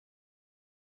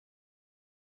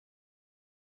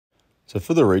So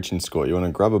for the reaching squat, you want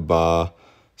to grab a bar,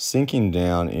 sinking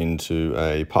down into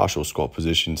a partial squat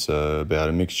position, so about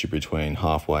a mixture between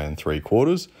halfway and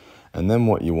 3/4. And then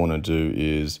what you want to do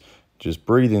is just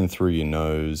breathe in through your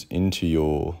nose into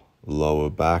your lower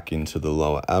back, into the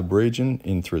lower ab region,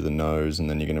 in through the nose, and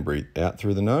then you're going to breathe out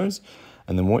through the nose.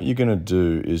 And then what you're going to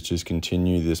do is just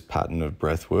continue this pattern of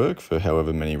breath work for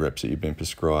however many reps that you've been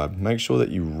prescribed. Make sure that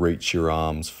you reach your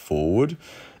arms forward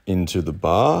into the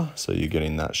bar, so you're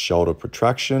getting that shoulder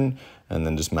protraction, and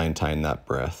then just maintain that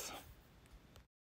breath.